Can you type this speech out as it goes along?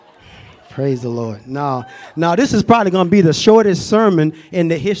Praise the Lord. Now this is probably going to be the shortest sermon in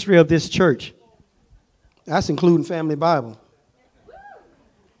the history of this church. That's including Family Bible.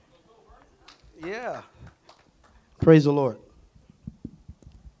 Yeah. Praise the Lord.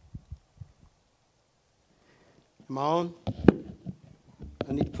 Am I on?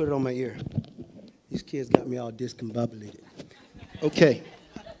 I need to put it on my ear. These kids got me all discombobulated. Okay.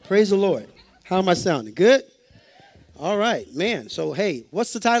 Praise the Lord. How am I sounding? Good? All right, man. So, hey,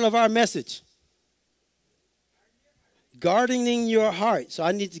 what's the title of our message? Gardening your heart. So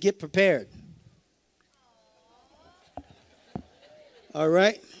I need to get prepared. All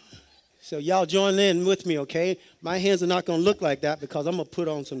right. So y'all join in with me, okay? My hands are not going to look like that because I'm going to put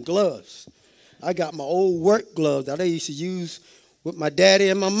on some gloves. I got my old work gloves that I used to use with my daddy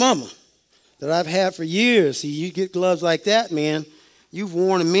and my mama that I've had for years. See, you get gloves like that, man, you've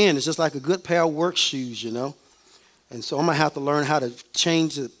worn them in. It's just like a good pair of work shoes, you know? And so I'm going to have to learn how to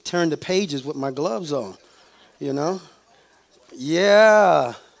turn the pages with my gloves on, you know?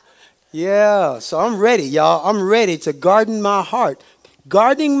 Yeah. So I'm ready, y'all. I'm ready to garden my heart.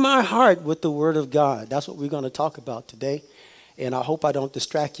 Guarding my heart with the Word of God. That's what we're going to talk about today. And I hope I don't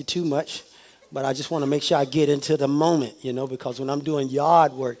distract you too much. But I just want to make sure I get into the moment, you know, because when I'm doing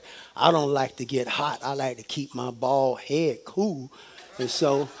yard work, I don't like to get hot. I like to keep my bald head cool. And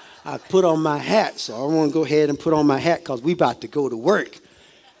so I put on my hat. So I want to go ahead and put on my hat because we about to go to work.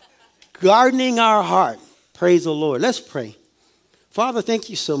 Gardening our heart. Praise the Lord. Let's pray. Father, thank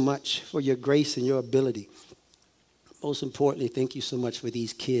you so much for your grace and your ability. Most importantly, thank you so much for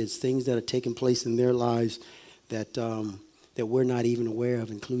these kids, things that are taking place in their lives that we're not even aware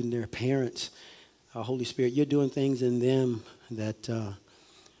of, including their parents. Holy Spirit, you're doing things in them that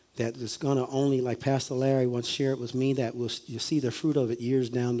is going to only, like Pastor Larry once shared with me, that you'll see the fruit of it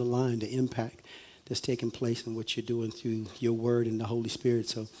years down the line, the impact that's taking place in what you're doing through your word and the Holy Spirit.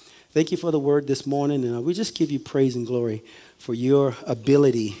 So thank you for the word this morning, and we just give you praise and glory for your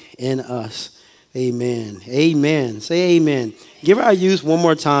ability in us. Amen. Amen. Say amen. Give our youth one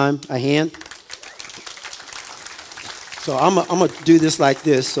more time a hand. So I'm going to do this like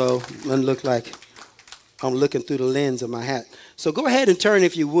this so it doesn't look like I'm looking through the lens of my hat. So go ahead and turn,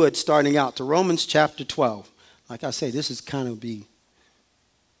 if you would, starting out to Romans chapter 12. Like I say, this is kind of going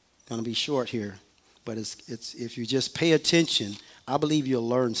to be short here. But it's if you just pay attention, I believe you'll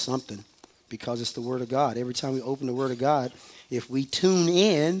learn something because it's the Word of God. Every time we open the Word of God, if we tune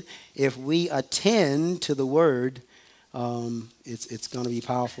in, if we attend to the Word, it's going to be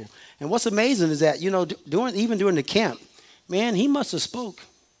powerful. And what's amazing is that, you know, even during the camp, man, he must have spoke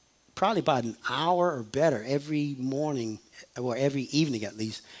probably about an hour or better every morning, or every evening at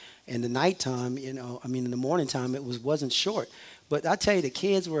least. And the nighttime, you know, in the morning time, it wasn't short. But I tell you, the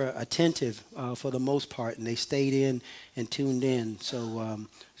kids were attentive for the most part, and they stayed in and tuned in. So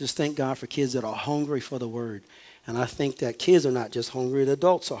just thank God for kids that are hungry for the Word. And I think that kids are not just hungry, the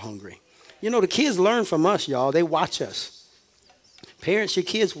adults are hungry. You know, the kids learn from us, y'all. They watch us. Parents, your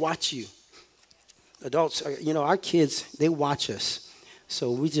kids watch you. Adults, you know, our kids, they watch us. So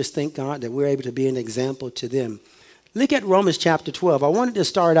we just thank God that we're able to be an example to them. Look at Romans chapter 12. I wanted to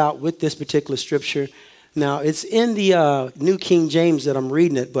start out with this particular scripture. Now, it's in the New King James that I'm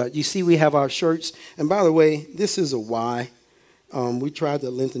reading it, but you see we have our shirts. And by the way, this is a Y. We tried to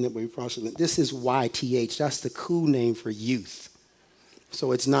lengthen it, but we probably this is YTH. That's the cool name for youth.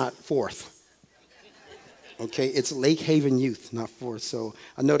 So it's not fourth. Okay, it's Lake Haven Youth, not fourth. So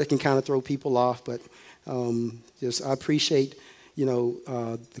I know that can kind of throw people off, but I appreciate, you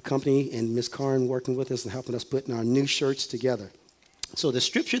know, the company and Ms. Karn working with us and helping us putting our new shirts together. So the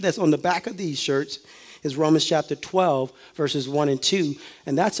scripture that's on the back of these shirts is Romans chapter 12, verses 1 and 2.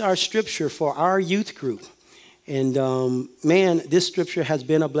 And that's our scripture for our youth group. And man, this scripture has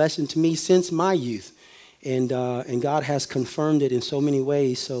been a blessing to me since my youth. And God has confirmed it in so many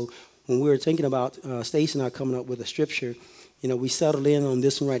ways. So when we were thinking about Stacey and I coming up with a scripture, you know, we settled in on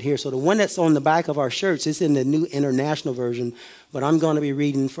this one right here. So the one that's on the back of our shirts is in the New International Version, but I'm going to be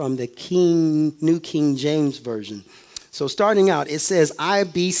reading from the New King James Version. So starting out, it says, I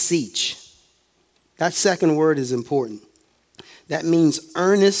beseech. That second word is important. That means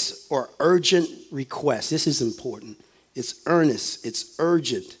earnest or urgent request. This is important. It's earnest. It's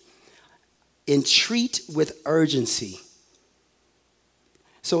urgent. Entreat with urgency.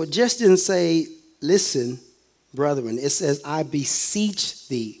 So it just didn't say, listen, brethren. It says, I beseech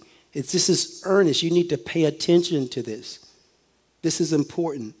thee. This is earnest. You need to pay attention to this. This is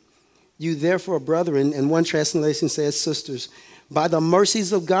important. You therefore, brethren, and one translation says, sisters, by the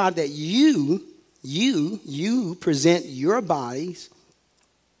mercies of God that you present your bodies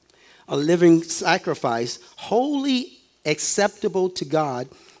a living sacrifice, wholly acceptable to God,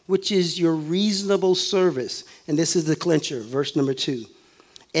 which is your reasonable service. And this is the clincher, verse number 2.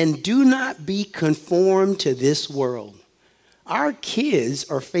 And do not be conformed to this world. Our kids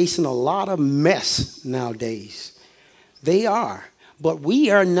are facing a lot of mess nowadays. They are. But we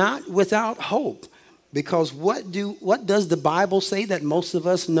are not without hope. Because what does the Bible say that most of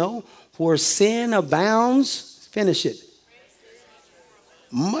us know? Where sin abounds, finish it,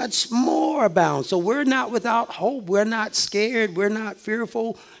 much more abounds. So we're not without hope. We're not scared. We're not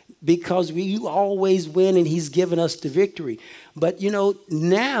fearful, because you always win and he's given us the victory. But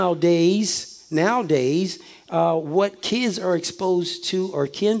nowadays, what kids are exposed to or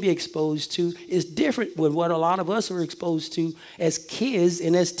can be exposed to is different than what a lot of us are exposed to as kids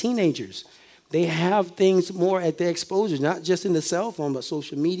and as teenagers. They have things more at their exposure, not just in the cell phone, but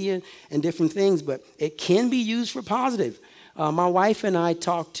social media and different things. But it can be used for positive. My wife and I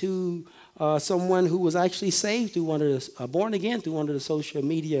talked to someone who was actually saved through born again through one of the social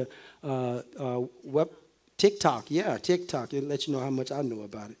media TikTok. Yeah, TikTok. It'll let you know how much I know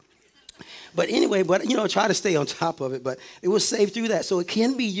about it. But anyway, try to stay on top of it. But it was saved through that. So it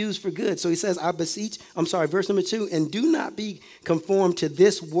can be used for good. So he says, verse number 2, and do not be conformed to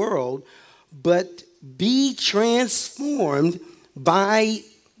this world, but be transformed by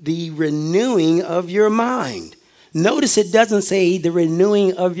the renewing of your mind. Notice it doesn't say the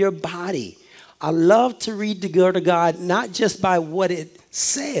renewing of your body. I love to read the Word of God, not just by what it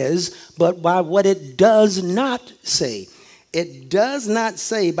says, but by what it does not say. It does not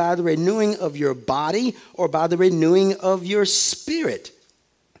say by the renewing of your body or by the renewing of your spirit.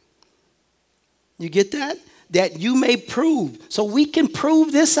 You get that? That you may prove. So we can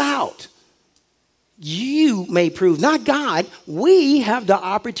prove this out. You may prove, not God. We have the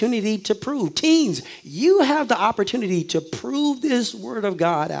opportunity to prove. Teens, you have the opportunity to prove this Word of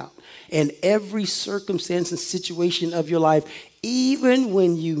God out in every circumstance and situation of your life, even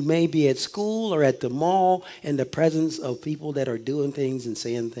when you may be at school or at the mall in the presence of people that are doing things and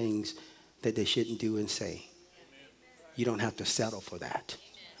saying things that they shouldn't do and say. You don't have to settle for that.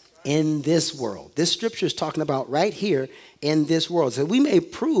 In this world. This scripture is talking about right here in this world. So we may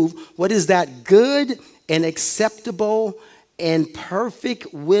prove what is that good and acceptable and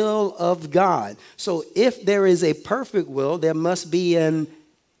perfect will of God. So if there is a perfect will, there must be an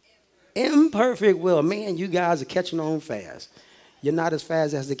imperfect will. Man, you guys are catching on fast. You're not as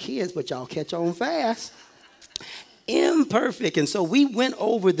fast as the kids, but y'all catch on fast. Imperfect. And so we went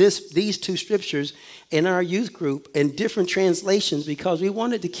over these two scriptures in our youth group in different translations because we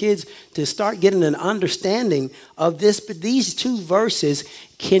wanted the kids to start getting an understanding of this. But these two verses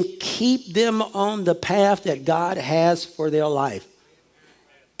can keep them on the path that God has for their life.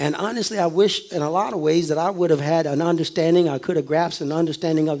 And honestly, I wish in a lot of ways that I would have had an understanding. I could have grasped an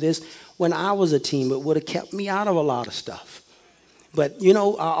understanding of this when I was a teen. It would have kept me out of a lot of stuff. But, I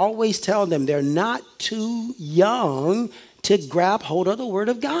always tell them they're not too young to grab hold of the Word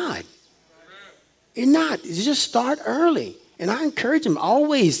of God. You're not. You just start early. And I encourage them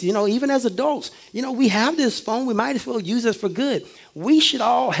always, even as adults. We have this phone. We might as well use it for good. We should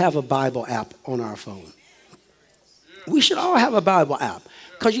all have a Bible app on our phone. We should all have a Bible app.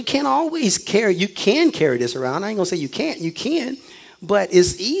 Because you can't always carry this around. I ain't going to say you can't. You can. But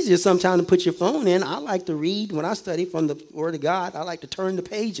it's easier sometimes to put your phone in. I like to read when I study from the Word of God. I like to turn the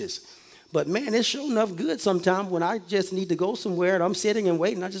pages. But, man, it's sure enough good sometimes when I just need to go somewhere and I'm sitting and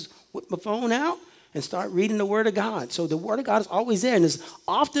waiting. I just whip my phone out and start reading the Word of God. So the Word of God is always there. And it's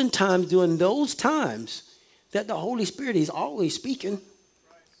oftentimes during those times that the Holy Spirit is always speaking.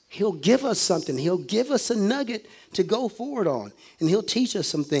 He'll give us something. He'll give us a nugget to go forward on. And he'll teach us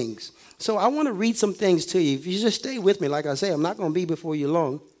some things. So I want to read some things to you. If you just stay with me, like I say, I'm not going to be before you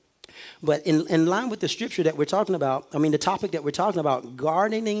long. But in line with the scripture that we're talking about, the topic that we're talking about,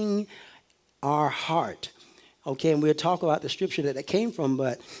 gardening our heart. Okay, and we'll talk about the scripture that came from.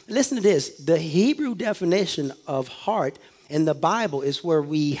 But listen to this. The Hebrew definition of heart in the Bible is where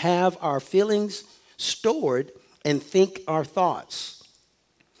we have our feelings stored and think our thoughts.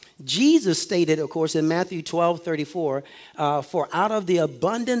 Jesus stated, of course, in Matthew 12:34, for out of the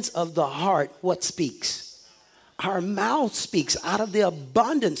abundance of the heart, what speaks? Our mouth speaks out of the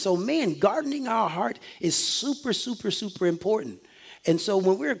abundance. So, man, gardening our heart is super, super, super important. And so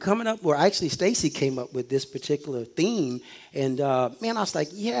when we were coming up, actually Stacy came up with this particular theme. And, I was like,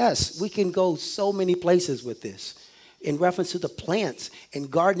 yes, we can go so many places with this in reference to the plants and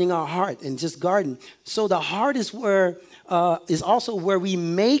gardening our heart and just garden. So the heart is also where we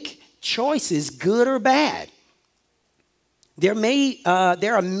make choices, good or bad. There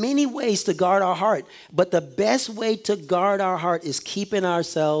are many ways to guard our heart, but the best way to guard our heart is keeping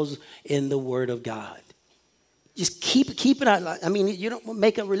ourselves in the Word of God. Just keep it out. I mean, you don't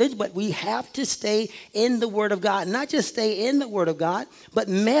make a religion, but we have to stay in the Word of God. Not just stay in the Word of God, but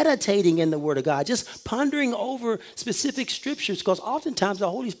meditating in the Word of God. Just pondering over specific scriptures, because oftentimes the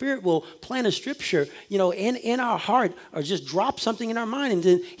Holy Spirit will plant a scripture, in our heart, or just drop something in our mind, and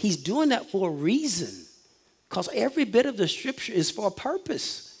then He's doing that for a reason. Because every bit of the scripture is for a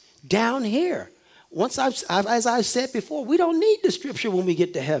purpose down here. As I've said before, we don't need the scripture when we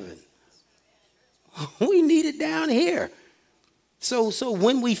get to heaven. We need it down here. So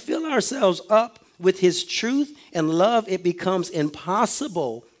when we fill ourselves up with His truth and love, it becomes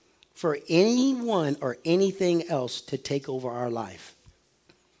impossible for anyone or anything else to take over our life.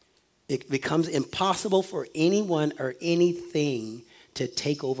 It becomes impossible for anyone or anything to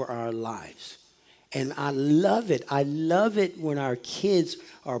take over our lives. And I love it. I love it when our kids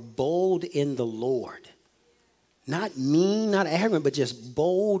are bold in the Lord. Not mean, not arrogant, but just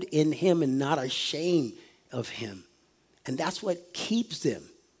bold in Him and not ashamed of Him. And that's what keeps them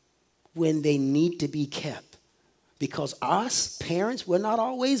when they need to be kept. Because us, parents, we're not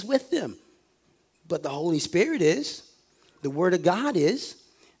always with them. But the Holy Spirit is. The Word of God is.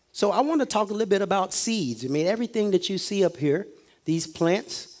 So I want to talk a little bit about seeds. I mean, everything that you see up here, these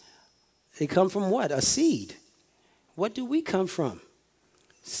plants, they come from what? A seed. What do we come from?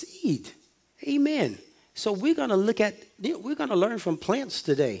 Seed. Amen. So we're going to learn from plants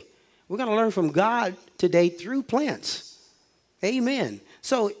today. We're going to learn from God today through plants. Amen.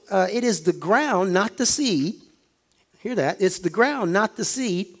 So it is the ground, not the seed. Hear that? It's the ground, not the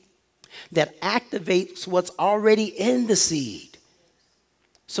seed, that activates what's already in the seed.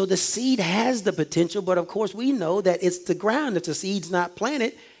 So the seed has the potential, but of course we know that it's the ground. If the seed's not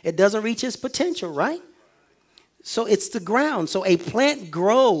planted, it doesn't reach its potential, right? So it's the ground. So a plant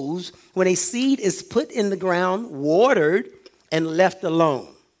grows when a seed is put in the ground, watered, and left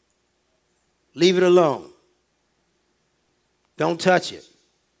alone. Leave it alone. Don't touch it.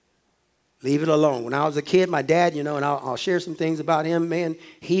 Leave it alone. When I was a kid, my dad, and I'll share some things about him, man,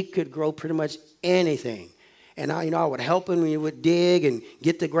 he could grow pretty much anything. And I would help him when he would dig and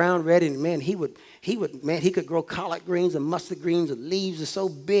get the ground ready. And man, he could grow collard greens and mustard greens. The leaves are so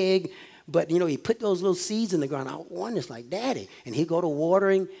big. But, he put those little seeds in the ground. One is like, Daddy. And he'd go to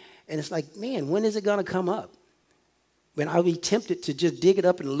watering. And it's like, man, when is it going to come up? When I'll be tempted to just dig it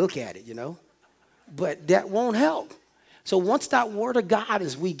up and look at it, But that won't help. So once that Word of God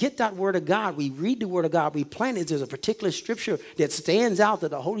we get that Word of God, we read the Word of God, we plant it. There's a particular scripture that stands out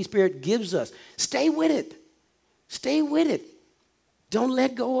that the Holy Spirit gives us. Stay with it. Stay with it. Don't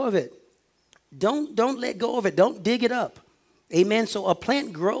let go of it. Don't let go of it. Don't dig it up. Amen. So a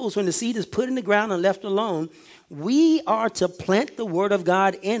plant grows when the seed is put in the ground and left alone. We are to plant the Word of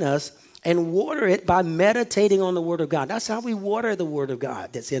God in us and water it by meditating on the Word of God. That's how we water the Word of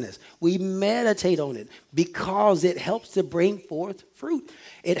God that's in us. We meditate on it because it helps to bring forth fruit.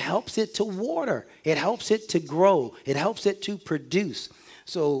 It helps it to water. It helps it to grow. It helps it to produce.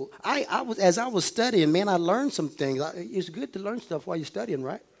 So as I was studying, man, I learned some things. It's good to learn stuff while you're studying,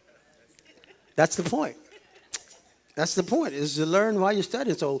 right? That's the point. That's the point, is to learn while you're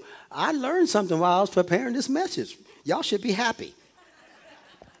studying. So I learned something while I was preparing this message. Y'all should be happy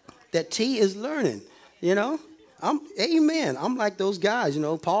that T is learning, Amen. I'm like those guys,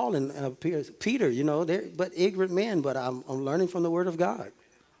 Paul and Peter, they're but ignorant men, but I'm learning from the Word of God.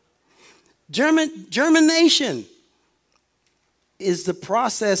 Germination is the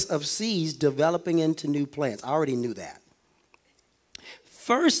process of seeds developing into new plants. I already knew that.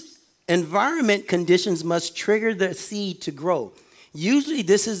 First, environment conditions must trigger the seed to grow. Usually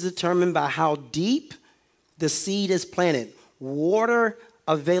this is determined by how deep the seed is planted, water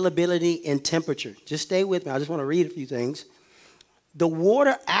availability, and temperature. Just stay with me. I just want to read a few things. The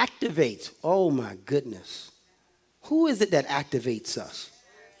water activates. Oh, my goodness. Who is it that activates us?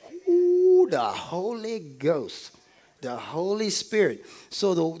 Ooh, the Holy Ghost. The Holy Spirit.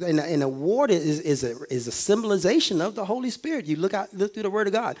 So the water is a symbolization of the Holy Spirit. You look through the Word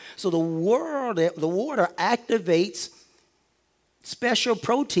of God. So the water activates special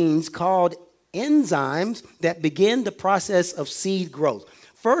proteins called enzymes that begin the process of seed growth.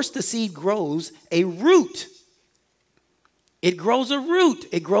 First, the seed grows a root. It grows a root.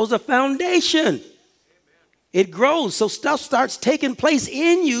 It grows a foundation. It grows. So stuff starts taking place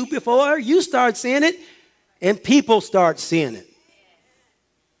in you before you start seeing it. And people start seeing it.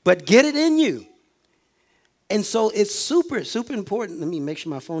 But get it in you. And so it's super, super important. Let me make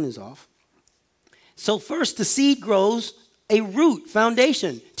sure my phone is off. So first, the seed grows a root,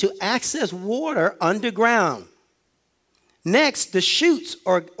 foundation, to access water underground. Next, the shoots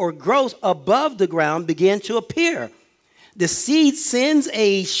or growth above the ground begin to appear. The seed sends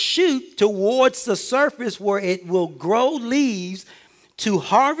a shoot towards the surface where it will grow leaves to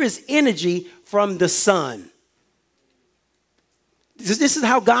harvest energy from the sun. This is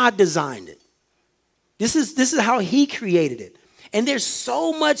how God designed it. This is how he created it. And there's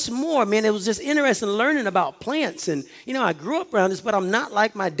so much more, man. It was just interesting learning about plants. And, I grew up around this, but I'm not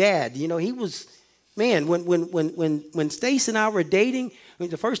like my dad. He was, man, when Stace and I were dating,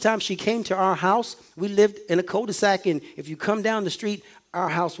 the first time she came to our house, we lived in a cul-de-sac. And if you come down the street, our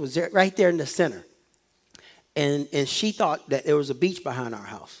house was right there in the center. And she thought that there was a beach behind our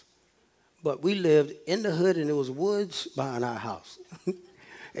house. But we lived in the hood, and there was woods behind our house.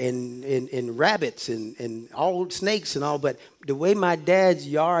 and rabbits and all snakes and all. But the way my dad's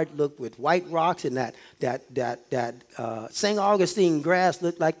yard looked with white rocks and that St. Augustine grass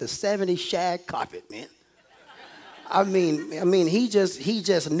looked like the 70s shag carpet, man. I mean, he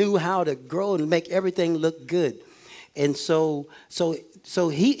just knew how to grow and make everything look good. And so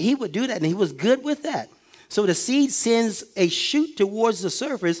he would do that, and he was good with that. So the seed sends a shoot towards the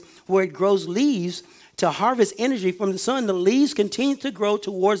surface where it grows leaves to harvest energy from the sun. The leaves continue to grow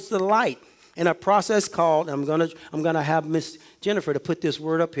towards the light in a process called, I'm gonna have Miss Jennifer to put this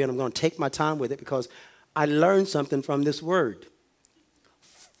word up here, and I'm gonna take my time with it because I learned something from this word.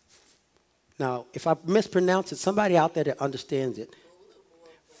 Now, if I mispronounce it, somebody out there that understands it.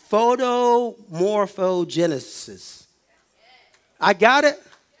 Photomorphogenesis. I got it?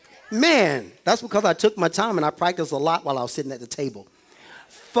 Man, that's because I took my time and I practiced a lot while I was sitting at the table.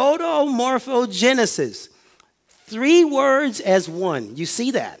 Photomorphogenesis. 3 words as one. You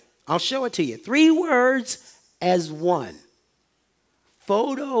see that? I'll show it to you. 3 words as one.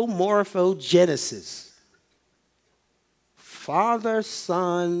 Photomorphogenesis. Father,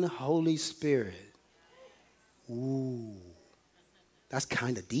 Son, Holy Spirit. Ooh, that's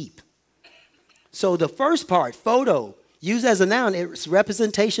kind of deep. So the first part, photo, used as a noun, it's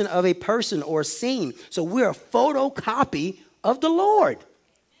representation of a person or scene. So we're a photocopy of the Lord.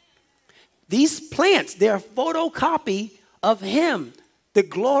 These plants, they're a photocopy of him, the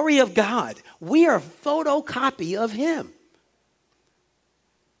glory of God. We are a photocopy of him.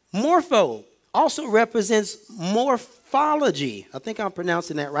 Morpho also represents morphology. I think I'm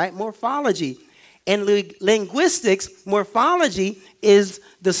pronouncing that right. Morphology. In linguistics, morphology is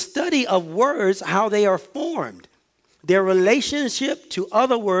the study of words, how they are formed, their relationship to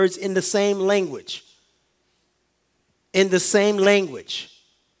other words in the same language. In the same language.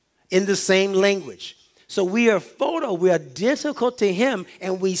 In the same language. So we are we're identical to him,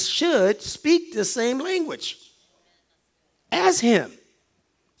 and we should speak the same language as him.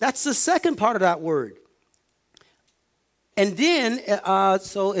 That's the second part of that word. And then,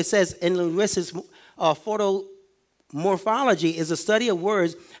 so it says in linguistics, photomorphology is a study of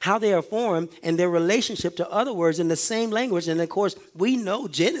words, how they are formed, and their relationship to other words in the same language. And of course, we know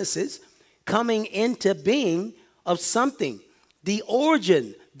Genesis, coming into being of something, the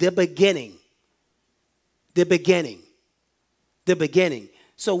origin, the beginning. The beginning. The beginning.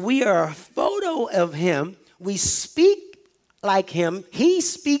 So we are a photo of him. We speak like him. He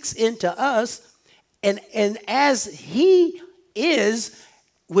speaks into us. And as he is,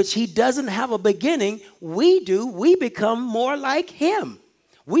 which he doesn't have a beginning, we become more like him.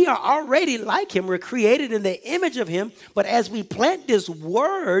 We are already like him. We're created in the image of him. But as we plant this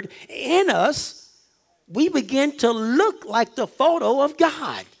word in us, we begin to look like the photo of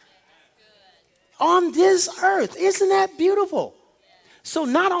God on this earth. Isn't that beautiful? So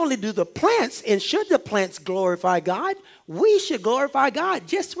not only do the plants, and should the plants glorify God, we should glorify God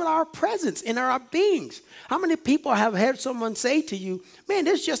just with our presence and our beings. How many people have heard someone say to you, man,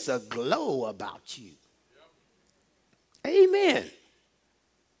 there's just a glow about you? Yep. Amen.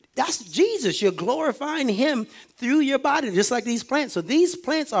 That's Jesus. You're glorifying him through your body, just like these plants. So these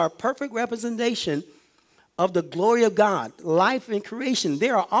plants are a perfect representation of the glory of God, life and creation. They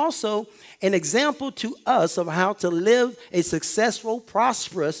are also an example to us of how to live a successful,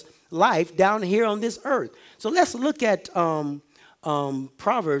 prosperous life down here on this earth. So let's look at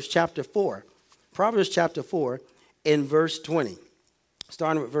Proverbs chapter 4. Proverbs chapter 4 in verse 20,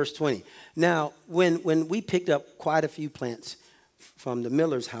 starting with verse 20. Now, when we picked up quite a few plants from the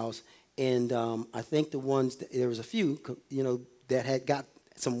Miller's house, and I think the ones, there was a few, that had got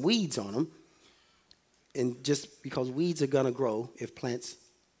some weeds on them. And just because weeds are going to grow if plants,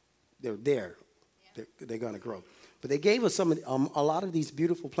 they're there, they're going to grow. But they gave us a lot of these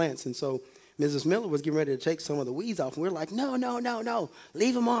beautiful plants. And so Mrs. Miller was getting ready to take some of the weeds off. And we were like, no,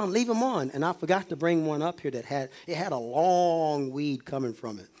 leave them on. And I forgot to bring one up here that had a long weed coming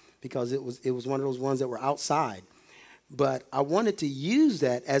from it because it was one of those ones that were outside. But I wanted to use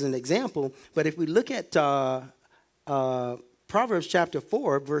that as an example. But if we look at Proverbs chapter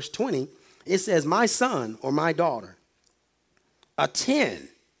 4, verse 20, it says, my son or my daughter, attend,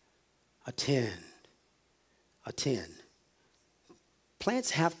 attend, attend.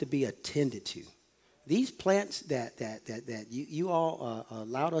 Plants have to be attended to. These plants that you all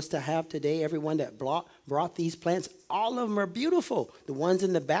allowed us to have today, everyone that brought these plants, all of them are beautiful. The ones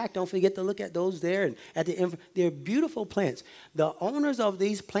in the back, don't forget to look at those there. And at the end, they're beautiful plants. The owners of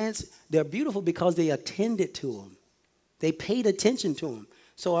these plants, they're beautiful because they attended to them. They paid attention to them.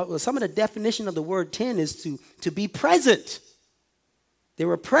 So some of the definition of the word tend is to be present. They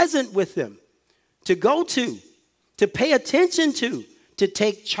were present with them, to go to pay attention to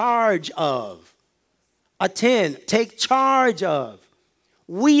take charge of. Attend, take charge of.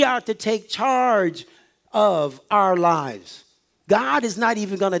 We are to take charge of our lives. God is not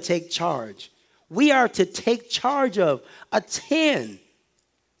even going to take charge. We are to take charge of, attend.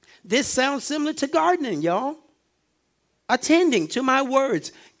 This sounds similar to gardening, y'all. Attending to my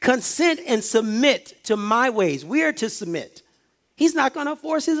words. Consent and submit to my ways. We are to submit. He's not going to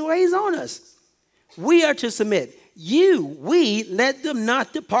force his ways on us. We are to submit. We let them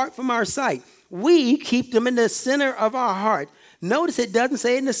not depart from our sight. We keep them in the center of our heart. Notice it doesn't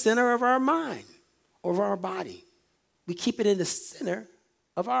say in the center of our mind or of our body. We keep it in the center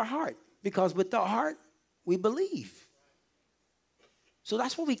of our heart because with the heart, we believe. So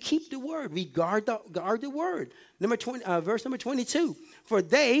that's why we keep the word. We guard the word. Verse number 22. For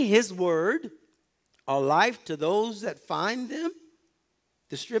they, his word, are life to those that find them,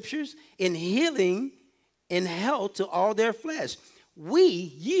 the scriptures, in healing and health to all their flesh.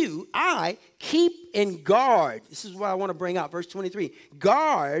 I keep and guard. This is what I want to bring out. Verse 23.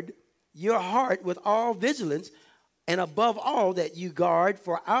 Guard your heart with all vigilance, and above all that you guard,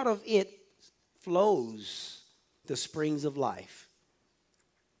 for out of it flows the springs of life.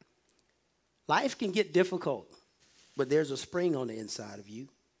 Life can get difficult, but there's a spring on the inside of you.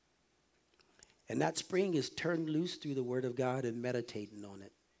 And that spring is turned loose through the word of God and meditating on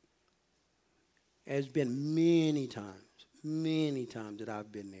it. There's been many times that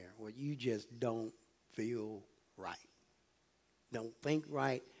I've been there where you just don't feel right. Don't think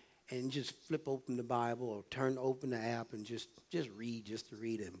right, and just flip open the Bible or turn open the app and just read just to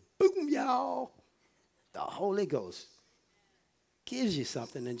read it. And boom, y'all. The Holy Ghost gives you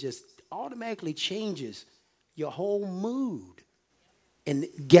something and just automatically changes your whole mood. And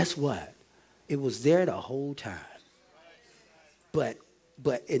guess what? It was there the whole time. But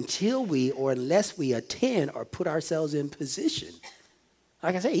unless we attend or put ourselves in position,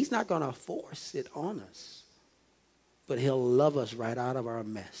 like I say, he's not going to force it on us. But he'll love us right out of our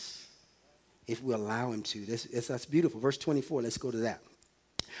mess if we allow him to. That's beautiful. Verse 24, let's go to that.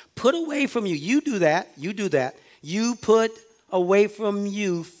 Put away from you. You do that. You put away from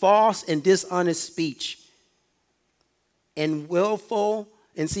you false and dishonest speech and willful.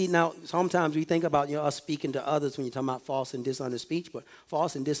 And see, now, sometimes we think about us speaking to others when you're talking about false and dishonest speech, but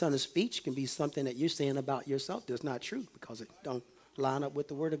false and dishonest speech can be something that you're saying about yourself that's not true because it don't line up with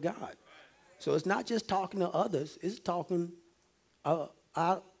the word of God. So it's not just talking to others, it's talking out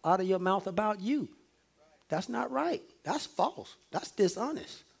of your mouth about you. That's not right. That's false. That's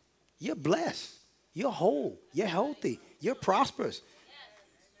dishonest. You're blessed. You're whole. You're healthy. You're prosperous.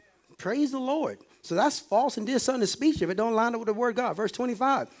 Praise the Lord. So that's false and dishonest speech if it don't line up with the word of God. Verse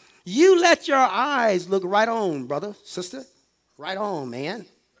 25. You let your eyes look right on, brother, sister. Right on, man.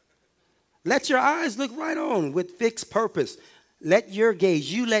 Let your eyes look right on with fixed purpose. Let your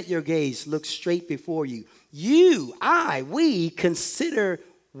gaze look straight before you. We consider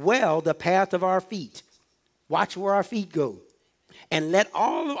well the path of our feet. Watch where our feet go. And let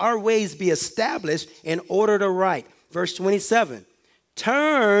all our ways be established in order to right. Verse 27.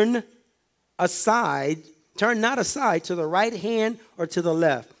 Turn not aside to the right hand or to the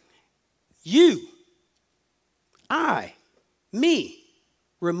left.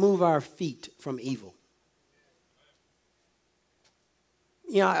 Remove our feet from evil.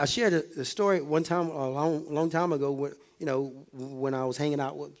 I shared the story one time, a long time ago, when I was hanging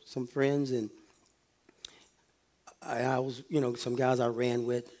out with some friends, and I was, some guys I ran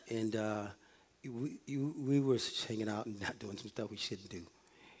with, and we were hanging out and not doing some stuff we shouldn't do.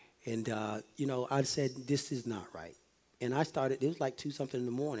 And, I said, this is not right. And I started, it was like 2-something in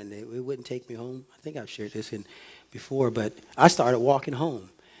the morning. It wouldn't take me home. I think I've shared this before, but I started walking home.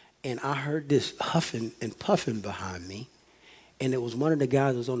 And I heard this huffing and puffing behind me. And it was one of the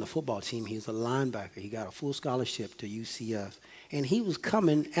guys that was on the football team. He was a linebacker. He got a full scholarship to UCF. And he was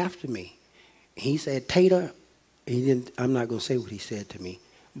coming after me. He said, Tater, I'm not going to say what he said to me,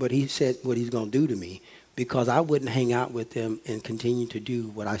 but he said what he's going to do to me because I wouldn't hang out with them and continue to do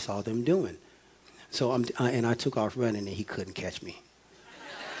what I saw them doing. So and I took off running, and he couldn't catch me.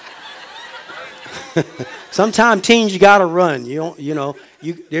 Sometimes teens, you gotta run.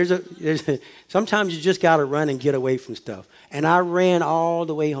 Sometimes you just gotta run and get away from stuff. And I ran all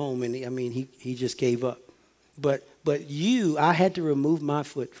the way home, and he just gave up. But I had to remove my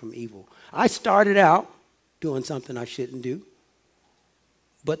foot from evil. I started out doing something I shouldn't do.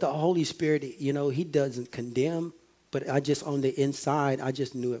 But the Holy Spirit, he doesn't condemn. But on the inside, I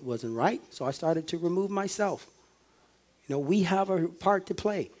just knew it wasn't right. So I started to remove myself. We have a part to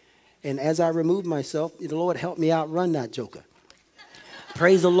play. And as I removed myself, the Lord helped me outrun that joker.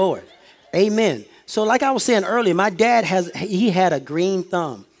 Praise the Lord. Amen. So like I was saying earlier, my dad he had a green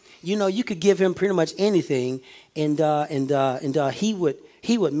thumb. You could give him pretty much anything, and he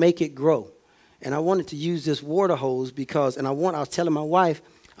would make it grow. And I wanted to use this water hose I was telling my wife,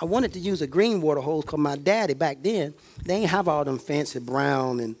 I wanted to use a green water hose because my daddy back then, they ain't have all them fancy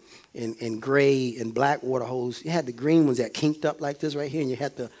brown and gray and black water hose. You had the green ones that kinked up like this right here, and you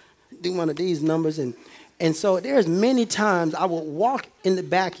had to do one of these numbers. And so there's many times I would walk in the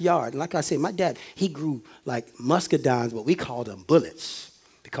backyard. And like I said, my dad, he grew like muscadines, but we called them bullets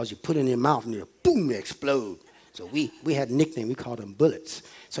because you put it in your mouth and boom, they explode. So we had a nickname. We called them bullets.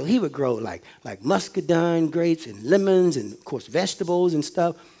 So he would grow like muscadine grapes and lemons and, of course, vegetables and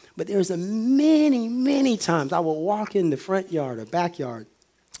stuff. But there's many, many times I would walk in the front yard or backyard,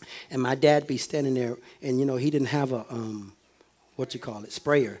 and my dad be standing there, and, he didn't have a,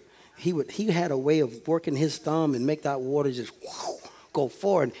 sprayer. He had a way of working his thumb and make that water just go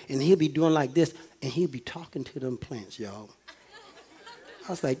forward, and he'd be doing like this, and he'd be talking to them plants, y'all.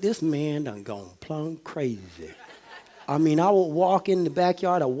 I was like, this man done gone plumb crazy. I would walk in the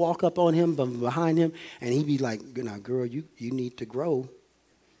backyard, I'd walk up on him from behind him, and he'd be like, now, girl, you need to grow.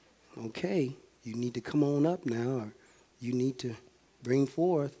 Okay, you need to come on up now, or you need to bring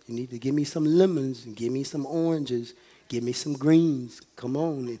forth. You need to give me some lemons and give me some oranges. Give me some greens. Come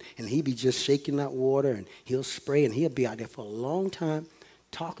on. And he'd be just shaking that water, and he'll spray, and he'll be out there for a long time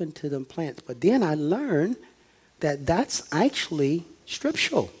talking to them plants. But then I learned that that's actually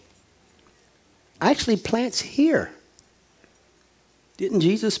scriptural. Actually, plants hear. Didn't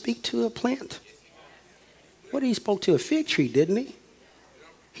Jesus speak to a plant? He spoke to a fig tree, didn't he?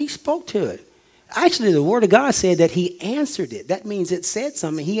 He spoke to it. Actually, the Word of God said that he answered it. That means it said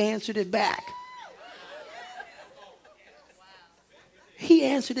something. He answered it back. He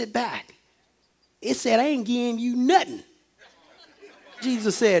answered it back. It said, I ain't giving you nothing.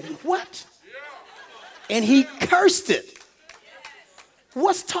 Jesus said, what? And he cursed it.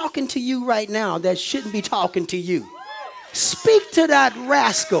 What's talking to you right now that shouldn't be talking to you? Speak to that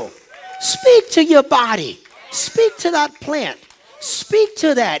rascal. Speak to your body. Speak to that plant. Speak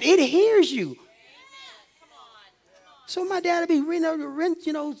to that. It hears you. So my dad would be,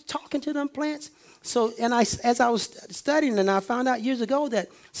 talking to them plants. So, as I was studying, and I found out years ago that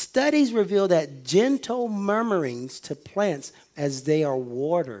studies reveal that gentle murmurings to plants as they are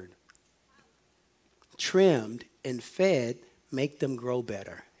watered, trimmed, and fed make them grow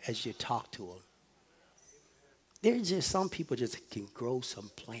better as you talk to them. There's just some people just can grow some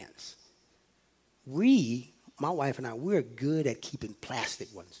plants. My wife and I, we're good at keeping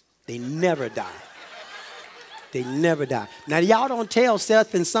plastic ones. They never die. They never die. Now, y'all don't tell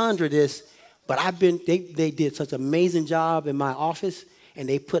Seth and Sandra this, but they did such an amazing job in my office, and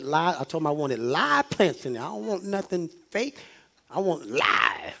they put I told them I wanted live plants in there. I don't want nothing fake. I want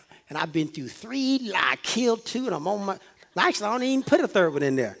live. And I've been through 3, I killed 2, and I'm on actually, I don't even put a third one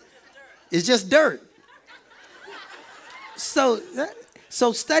in there. It's just dirt. So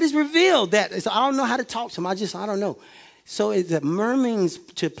studies reveal that. So I don't know how to talk to them. I don't know. So it's the murmurings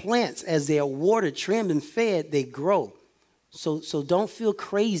to plants as they are watered, trimmed, and fed, they grow. So don't feel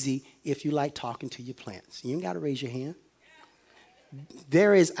crazy if you like talking to your plants. You ain't got to raise your hand.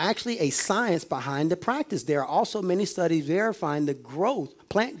 There is actually a science behind the practice. There are also many studies verifying the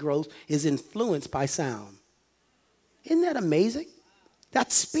plant growth is influenced by sound. Isn't that amazing?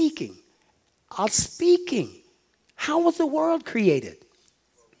 That's speaking. Speaking. How was the world created?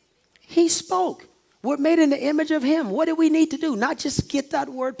 He spoke. We're made in the image of him. What do we need to do? Not just get that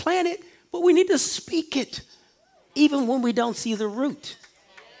word planted, but we need to speak it, even when we don't see the root.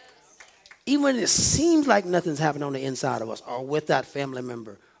 Even when it seems like nothing's happening on the inside of us or with that family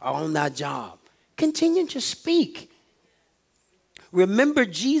member or on that job. Continue to speak. Remember,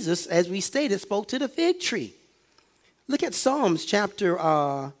 Jesus, as we stated, spoke to the fig tree. Look at Psalms chapter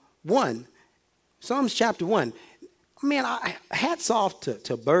 1. Psalms chapter 1. Man, hats off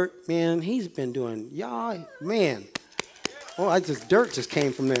to Bert, man. He's been doing, dirt just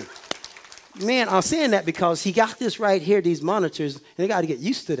came from there. Man, I'm saying that because he got this right here, these monitors, and they got to get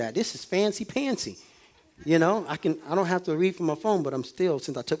used to that. This is fancy pantsy. You know, I don't have to read from my phone, but I'm still,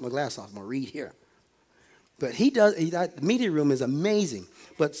 since I took my glass off, I'm going to read here. But the media room is amazing.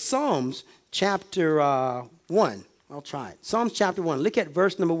 But Psalms chapter 1, I'll try it. Psalms chapter 1, look at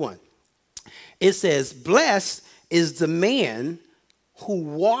verse number 1. It says, blessed is the man who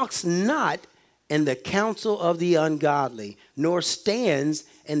walks not in the counsel of the ungodly, nor stands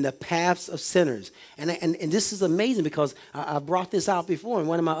in the paths of sinners. And this is amazing because I brought this out before in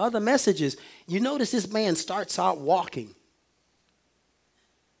one of my other messages. You notice this man starts out walking.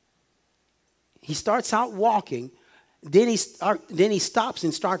 He starts out walking, then he stops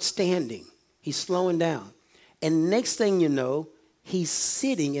and starts standing. He's slowing down. And next thing you know, he's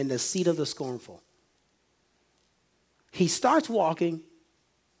sitting in the seat of the scornful. He starts walking,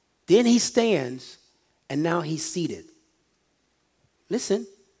 then he stands, and now he's seated. Listen.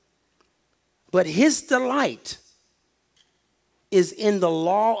 But his delight is in the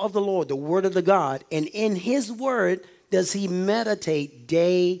law of the Lord, the word of the God, and in his word does he meditate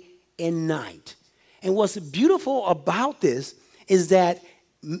day and night. And what's beautiful about this is that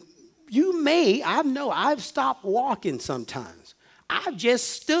I've stopped walking sometimes. I've just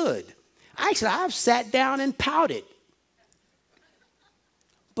stood. Actually, I've sat down and pouted.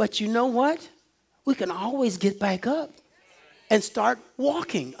 But you know what? We can always get back up and start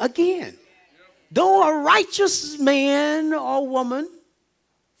walking again. Though a righteous man or woman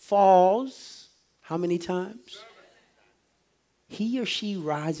falls, how many times? He or she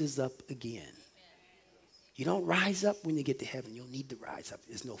rises up again. You don't rise up when you get to heaven. You'll need to rise up.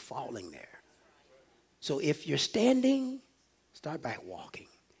 There's no falling there. So if you're standing, start by walking.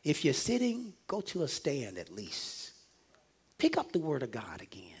 If you're sitting, go to a stand at least. Pick up the word of God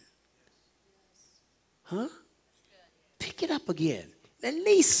again. Huh? Pick it up again. At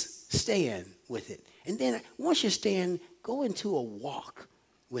least stand with it. And then once you stand, go into a walk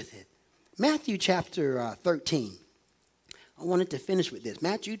with it. Matthew chapter 13. I wanted to finish with this.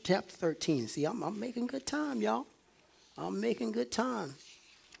 Matthew chapter 13. See, I'm making good time, y'all. I'm making good time.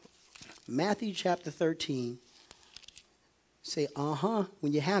 Matthew chapter 13. Say,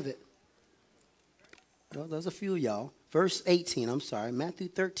 when you have it. Well, there's a few of y'all. Verse 18, I'm sorry. Matthew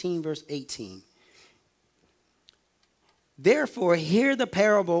 13, verse 18. Therefore, hear the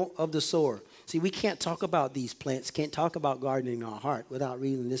parable of the sower. See, we can't talk about these plants, can't talk about gardening our heart without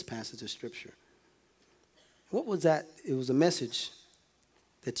reading this passage of Scripture. What was that? It was a message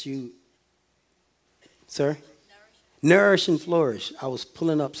that you, sir? Nourish and flourish. I was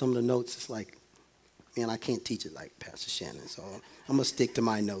pulling up some of the notes. It's like, man, I can't teach it like Pastor Shannon, so I'm going to stick to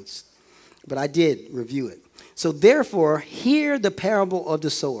my notes. But I did review it. So therefore, hear the parable of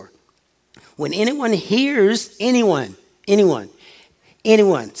the sower. When anyone hears, anyone,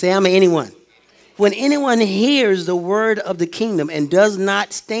 say I'm an anyone. When anyone hears the word of the kingdom and does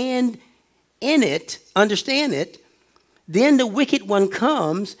not stand in it, understand it, then the wicked one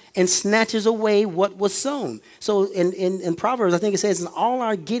comes and snatches away what was sown. So in Proverbs, I think it says, in all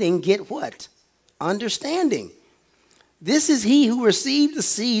our getting, get what? Understanding. This is he who received the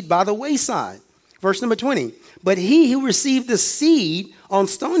seed by the wayside. Verse number 20. But he who received the seed on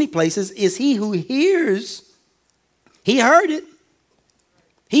stony places is he who hears. He heard it.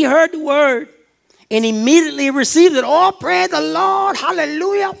 He heard the word and immediately received it. Oh, praise the Lord.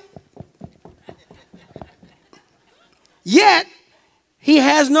 Hallelujah. Yet he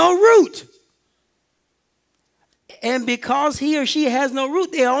has no root. And because he or she has no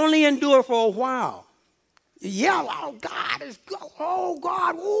root, they only endure for a while. Yell, oh God, oh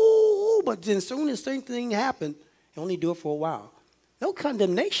God, ooh. But then as soon as something happens, you only do it for a while. No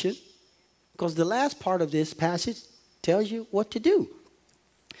condemnation, because the last part of this passage tells you what to do.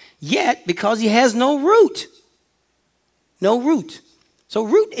 Yet, because he has no root. No root. So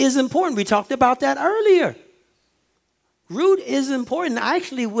root is important. We talked about that earlier. Root is important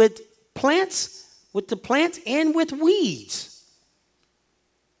actually with the plants and with weeds.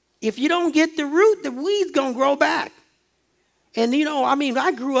 If you don't get the root, the weed's going to grow back. And,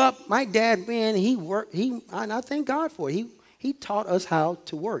 I grew up, my dad, man, he worked, and I thank God for it. He taught us how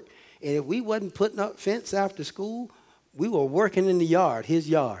to work. And if we wasn't putting up fence after school, we were working in the yard, his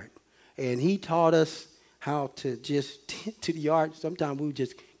yard. And he taught us how to just tend to the yard. Sometimes we would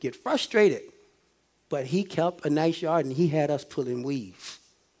just get frustrated. But he kept a nice yard, and he had us pulling weeds.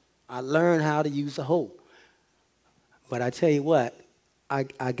 I learned how to use a hoe. But I tell you what,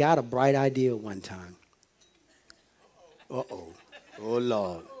 I got a bright idea one time. Uh-oh. Oh,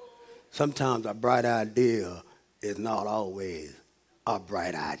 Lord. Sometimes a bright idea is not always a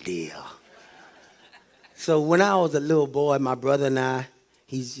bright idea. So when I was a little boy, my brother and I,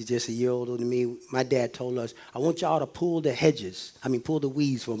 He's just a year older than me. My dad told us, I want y'all to pull the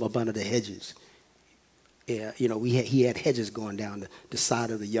weeds from up under the hedges. Yeah, he had hedges going down the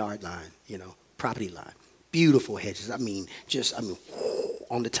side of the yard line, property line. Beautiful hedges.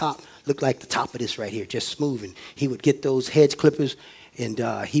 On the top, looked like the top of this right here, just smooth. And he would get those hedge clippers, and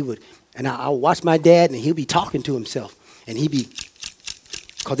I would watch my dad, and he'd be talking to himself. And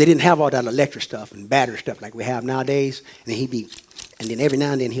because they didn't have all that electric stuff and battery stuff like we have nowadays. And then every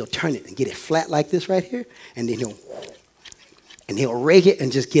now and then he'll turn it and get it flat like this right here. And then he'll rake it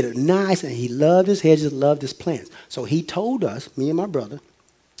and just get it nice. And he loved his hedges, loved his plants. So he told us, me and my brother,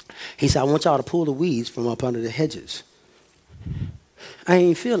 he said, I want y'all to pull the weeds from up under the hedges. I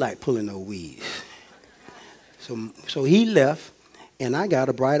ain't feel like pulling no weeds. So he left, and I got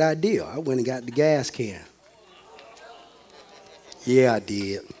a bright idea. I went and got the gas can. Yeah, I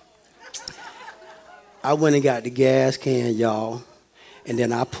did. I went and got the gas can, y'all. And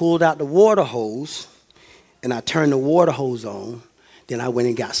then I pulled out the water hose, and I turned the water hose on. Then I went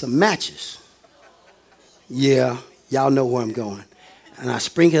and got some matches. Yeah, y'all know where I'm going. And I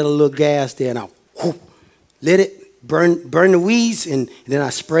sprinkled a little gas there, and I let it burn the weeds, and then I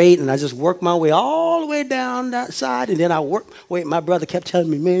sprayed, and I just worked my way all the way down that side, and then my brother kept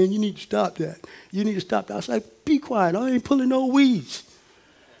telling me, man, you need to stop that. You need to stop that. I was like, be quiet. I ain't pulling no weeds.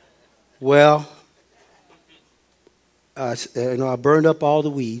 Well, I burned up all the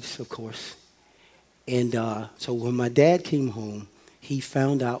weeds, of course. And so when my dad came home, he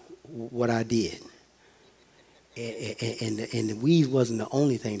found out what I did. And the weeds wasn't the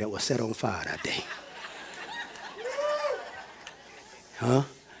only thing that was set on fire that day. Huh?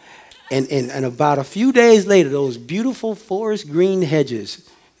 And about a few days later, those beautiful forest green hedges,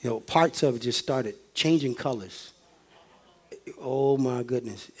 parts of it just started changing colors. Oh, my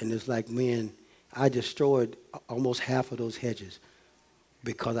goodness. And it's like, man, I destroyed almost half of those hedges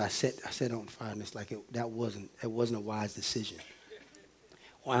because I set on fire. And it's like it wasn't a wise decision.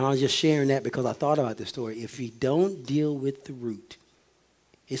 Well, I was just sharing that because I thought about the story. If we don't deal with the root,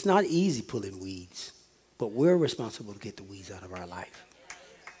 it's not easy pulling weeds, but we're responsible to get the weeds out of our life.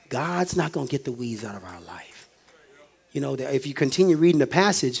 God's not going to get the weeds out of our life. If you continue reading the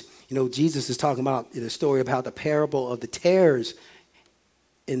passage, Jesus is talking about the story about the parable of the tares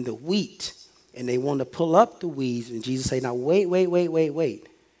in the wheat. And they want to pull up the weeds. And Jesus said, now wait.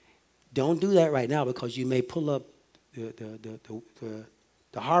 Don't do that right now because you may pull up the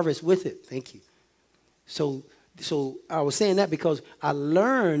harvest with it. Thank you. So I was saying that because I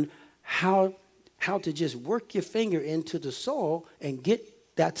learned how to just work your finger into the soil and get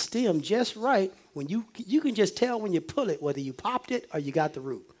that stem just right. When you can just tell when you pull it whether you popped it or you got the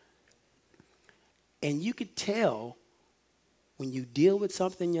root. And you could tell when you deal with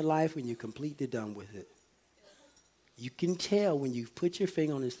something in your life when you're completely done with it. You can tell when you put your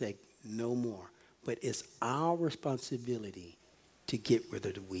finger on this thing, no more. But it's our responsibility to get rid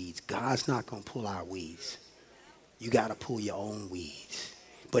of the weeds. God's not going to pull our weeds. You got to pull your own weeds.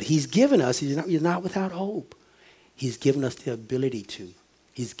 But he's given us, you're not without hope. He's given us the ability to.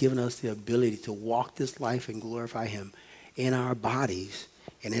 He's given us the ability to walk this life and glorify him in our bodies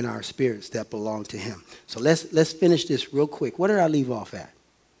and in our spirits that belong to him. So let's finish this real quick. What did I leave off at?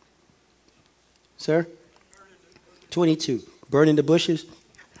 Sir? 22. Burning the bushes.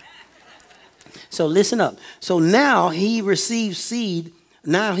 So listen up. So now he receives seed.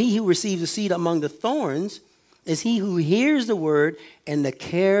 Now he who receives the seed among the thorns is he who hears the word, and the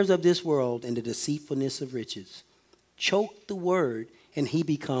cares of this world and the deceitfulness of riches choke the word, and he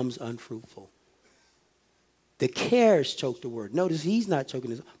becomes unfruitful. The cares choke the word. Notice he's not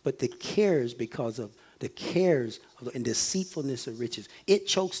choking this, but the cares, because of the cares and deceitfulness of riches. It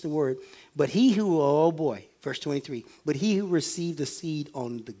chokes the word. But he who, oh boy, verse 23, but he who received the seed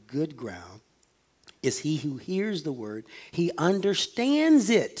on the good ground is he who hears the word. He understands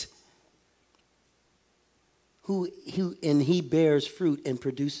it. And he bears fruit and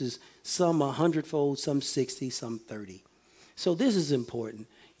produces some 100-fold, some 60, some 30. So this is important.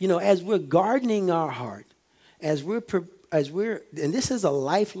 As we're gardening our heart, as we're, and this is a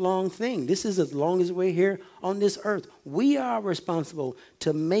lifelong thing. This is as long as we're here on this earth. We are responsible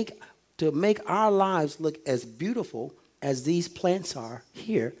to make our lives look as beautiful as these plants are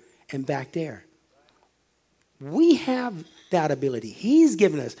here and back there. We have that ability. He's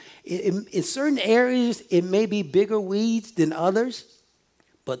given us. In certain areas, it may be bigger weeds than others,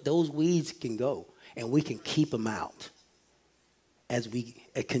 but those weeds can go, and we can keep them out as we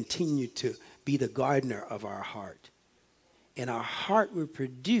continue to be the gardener of our heart. And our heart will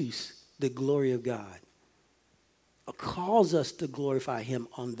produce the glory of God. It calls us to glorify him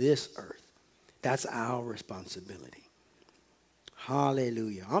on this earth. That's our responsibility.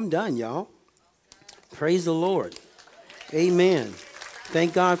 Hallelujah. I'm done, y'all. Praise the Lord. Amen.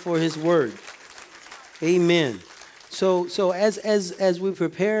 Thank God for his word. Amen. So as we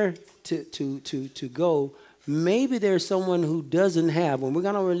prepare to go, maybe there's someone who doesn't have, and we're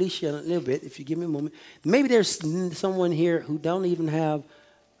going to release you in a little bit, if you give me a moment. Maybe there's someone here who don't even have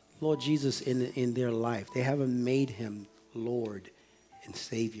Lord Jesus in their life. They haven't made him Lord and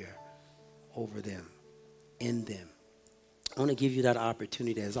Savior over them, in them. I want to give you that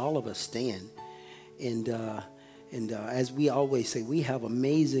opportunity as all of us stand. And as we always say, we have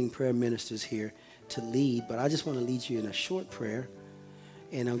amazing prayer ministers here to lead, but I just want to lead you in a short prayer.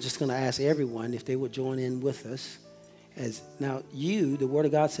 And I'm just going to ask everyone if they would join in with us. Now, the Word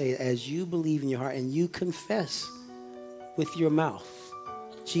of God says, as you believe in your heart and you confess with your mouth,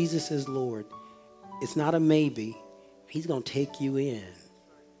 Jesus is Lord. It's not a maybe. He's going to take you in.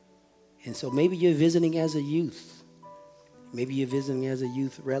 And so maybe you're visiting as a youth. Maybe you're visiting as a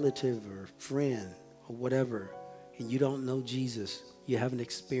youth relative or friend or whatever, and you don't know Jesus. You haven't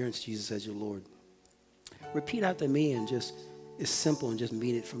experienced Jesus as your Lord. Repeat after me and it's simple and just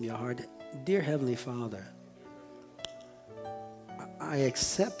mean it from your heart. Dear Heavenly Father, I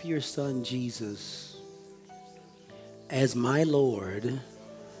accept your Son Jesus as my Lord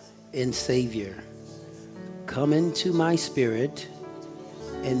and Savior. Come into my spirit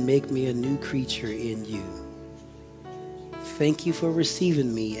and make me a new creature in you. Thank you for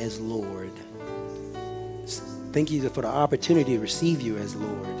receiving me as Lord. Thank you for the opportunity to receive you as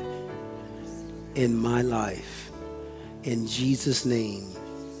Lord in my life. In Jesus' name,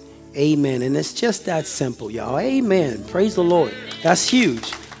 amen. And it's just that simple, y'all. Amen. Praise the Lord. That's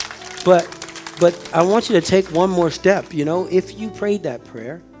huge. But I want you to take one more step. If you prayed that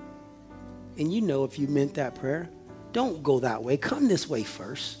prayer, and if you meant that prayer, don't go that way. Come this way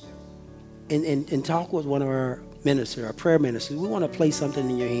first and talk with one of our ministers, our prayer ministers. We want to place something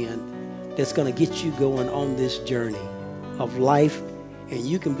in your hand that's going to get you going on this journey of life. And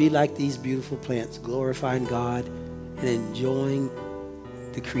you can be like these beautiful plants, glorifying God and enjoying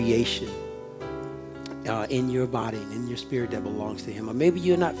the creation in your body and in your spirit that belongs to him. Or maybe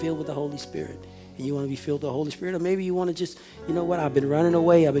you're not filled with the Holy Spirit and you want to be filled with the Holy Spirit. Or maybe you want to just, I've been running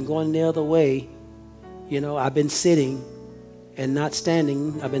away. I've been going the other way. I've been sitting and not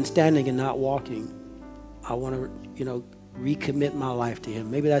standing. I've been standing and not walking. I want to, recommit my life to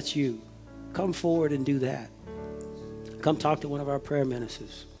him. Maybe that's you. Come forward and do that. Come talk to one of our prayer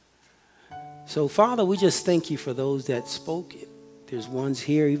ministers. So, Father, we just thank you for those that spoke. There's ones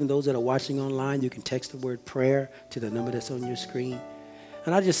here, even those that are watching online. You can text the word prayer to the number that's on your screen.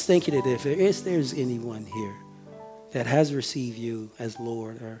 And I just thank you that if there's anyone here that has received you as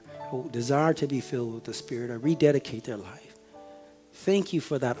Lord or who desire to be filled with the Spirit or rededicate their life, thank you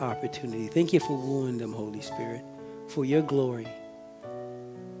for that opportunity. Thank you for wooing them, Holy Spirit, for your glory,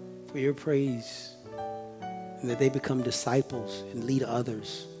 for your praise, and that they become disciples and lead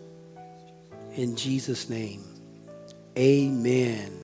others. In Jesus' name, amen.